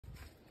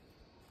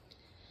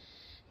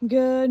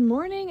Good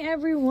morning,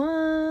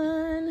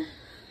 everyone.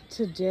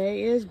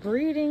 Today is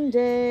breeding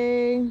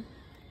day.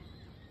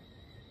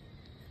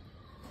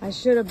 I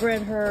should have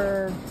bred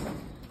her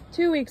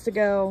 2 weeks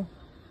ago,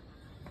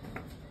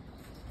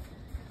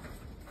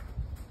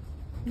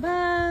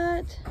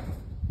 but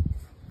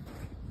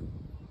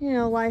you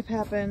know, life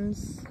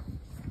happens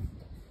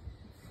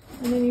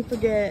and then you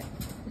forget.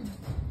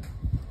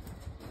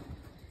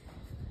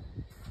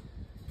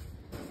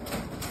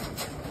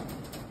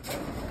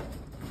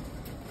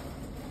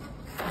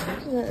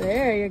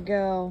 There you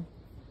go.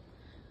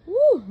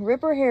 Woo,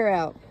 rip her hair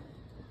out.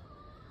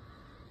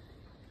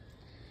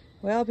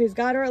 Well, he's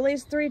got her at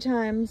least 3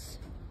 times.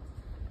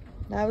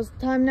 That was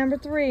time number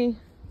 3.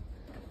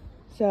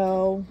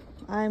 So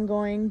I'm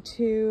going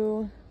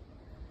to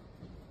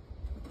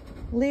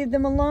leave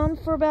them alone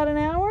for about an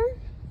hour,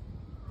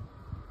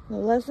 a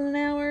little less than an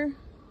hour,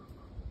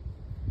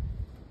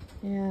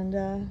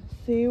 and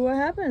see what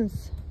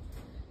happens.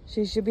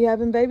 She should be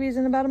having babies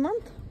in about a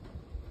month.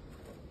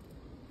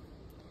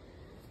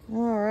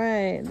 All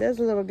right, this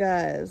little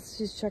guys,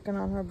 she's checking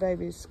on her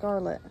baby,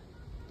 Scarlet.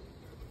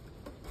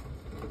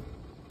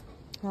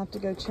 I'll have to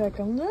go check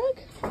them. Look,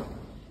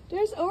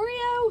 there's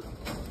Oreo.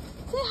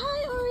 Say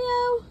hi,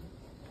 Oreo.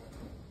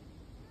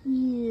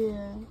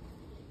 Yeah.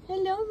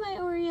 Hello, my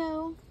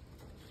Oreo.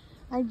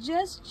 I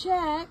just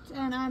checked,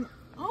 and I'm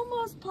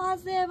almost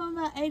positive, I'm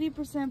about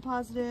 80%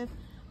 positive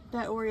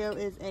that Oreo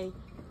is a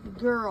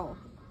girl.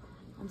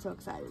 I'm so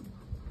excited.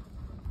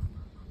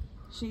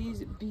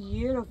 She's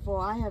beautiful.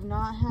 I have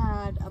not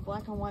had a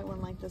black and white one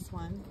like this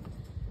one.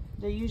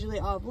 They're usually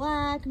all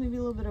black, maybe a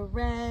little bit of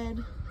red,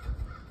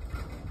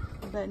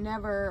 but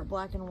never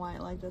black and white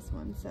like this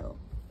one. So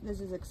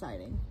this is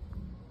exciting.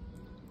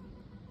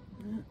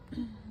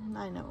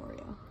 I know,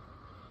 Oreo.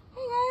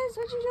 Hey guys,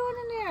 what you doing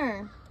in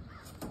there?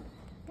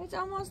 It's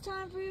almost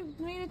time for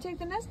me to take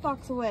the nest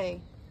box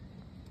away.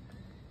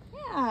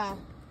 Yeah. I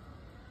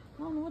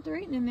don't know what they're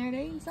eating in there.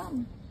 They eating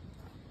something.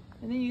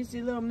 And then you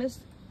see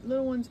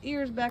little one's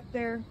ears back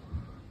there.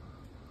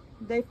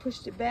 They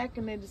pushed it back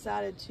and they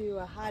decided to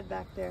hide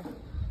back there.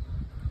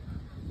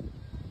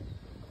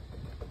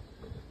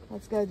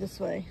 Let's go this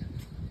way.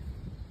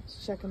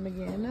 Let's check them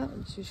again. No,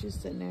 she's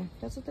sitting there.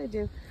 That's what they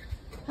do.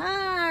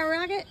 Hi,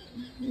 Rocket.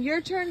 Your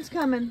turn's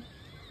coming.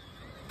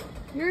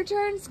 Your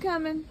turn's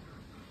coming.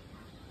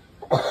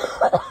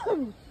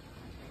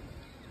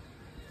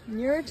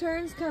 Your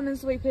turn's coming,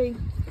 sweet pea.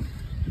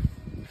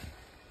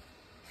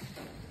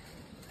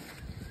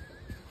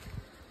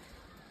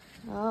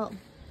 Oh,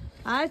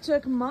 I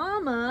took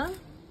Mama's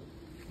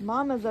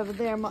over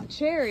there,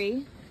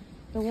 Cherry,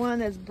 the one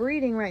that's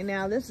breeding right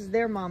now. This is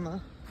their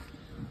mama.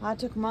 I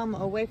took Mama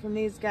away from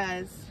these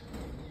guys.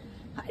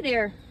 Hi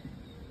there.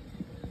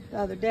 The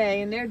other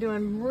day, and they're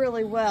doing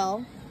really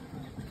well.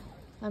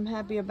 I'm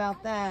happy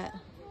about that.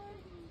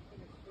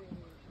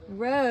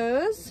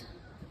 Rose,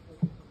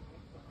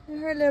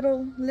 her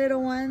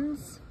little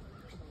ones.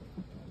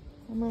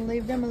 I'm gonna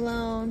leave them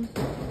alone.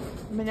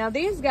 I mean, now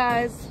these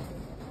guys,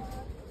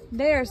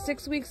 they are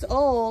 6 weeks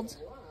old.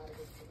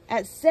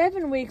 At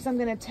 7 weeks, I'm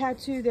gonna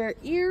tattoo their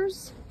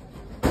ears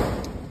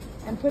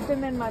and put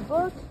them in my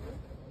book,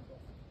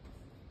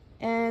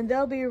 and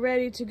they'll be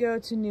ready to go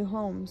to new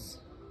homes.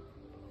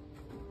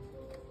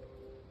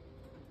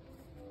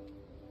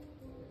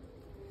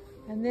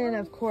 And then,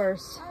 of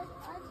course,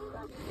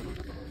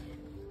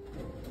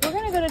 we're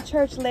gonna go to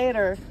church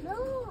later.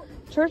 No.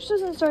 Church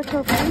doesn't start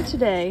till 3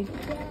 today.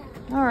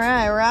 Yeah. All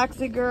right,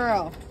 Roxy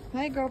girl.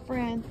 Hey,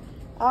 girlfriend.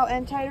 Oh,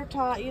 and Tater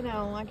Tot, you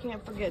know, I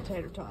can't forget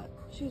Tater Tot.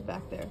 She's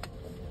back there.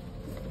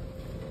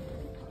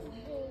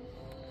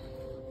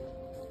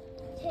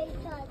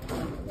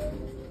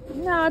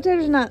 No,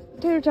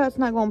 Tater Tot's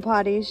not going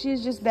potty.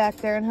 She's just back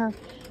there in her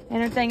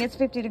thing. It's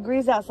 50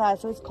 degrees outside,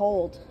 so it's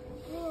cold.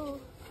 Oh.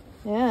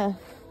 Yeah.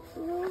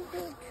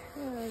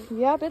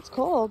 Yep, it's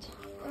cold.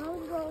 I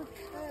want to go to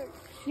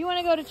church. You want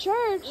to go to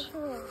church?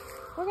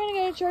 We're going to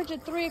go to church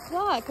at 3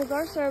 o'clock because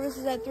our service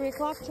is at 3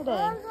 o'clock today.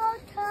 I want to go to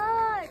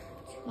church.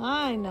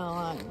 I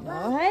know.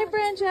 Hey,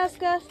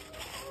 Francesca.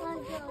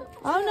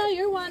 Oh, no,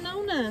 you're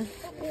Winona.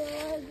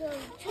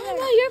 Oh,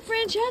 no, you're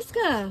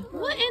Francesca.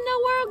 What in the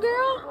world,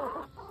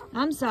 girl?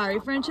 I'm sorry,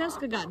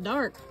 Francesca got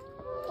dark.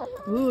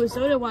 Ooh,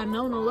 so did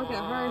Winona. Look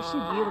at her.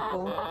 She's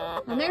beautiful.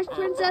 And there's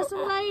Princess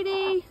and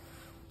Lady.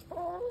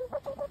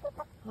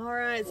 All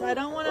right, so I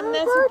don't want to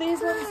mess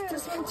with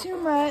this one too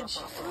much.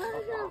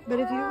 But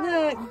if you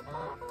look,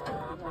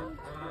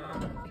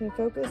 can I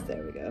focus?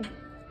 There we go.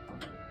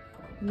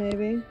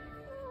 Maybe.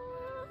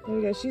 There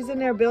we go. She's in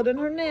there building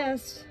her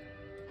nest.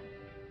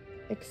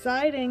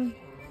 Exciting.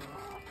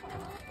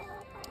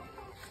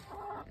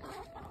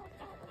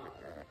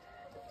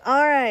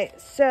 All right,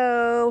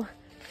 so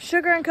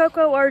Sugar and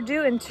Coco are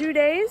due in 2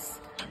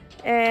 days.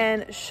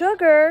 And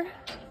Sugar,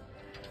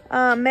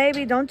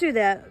 maybe don't do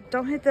that.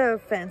 Don't hit the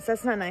fence.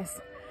 That's not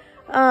nice.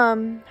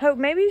 Hope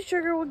maybe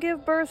Sugar will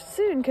give birth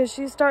soon because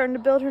she's starting to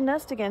build her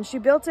nest again. She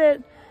built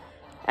it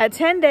at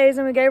 10 days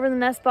and we gave her the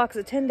nest box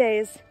at 10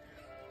 days.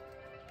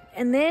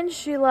 And then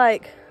she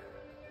like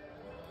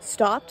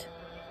stopped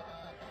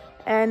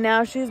And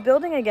now she's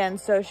building again,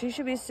 so she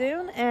should be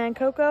soon. And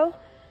Coco,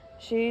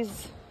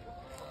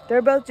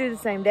 they're both due the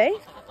same day.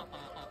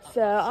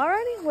 So,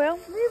 alrighty, well.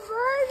 We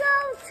wanna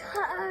go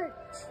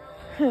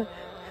to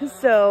church.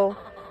 So,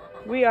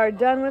 we are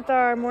done with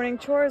our morning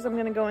chores. I'm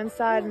gonna go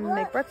inside and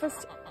make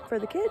breakfast for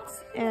the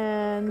kids.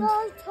 And Go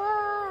to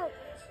church.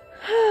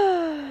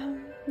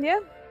 yeah,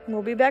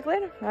 we'll be back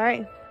later.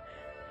 Alright.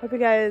 Hope you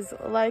guys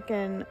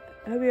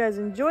hope you guys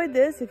enjoyed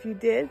this. If you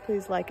did,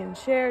 please like and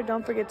share.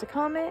 Don't forget to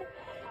comment.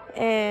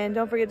 And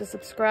don't forget to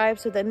subscribe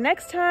so that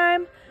next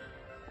time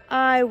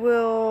I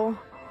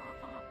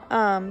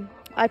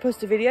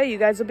post a video, you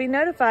guys will be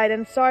notified.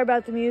 And sorry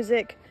about the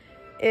music.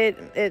 I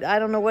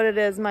don't know what it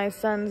is. My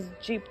son's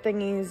Jeep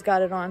thingy's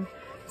got it on.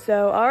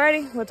 So,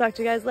 alrighty. We'll talk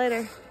to you guys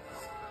later.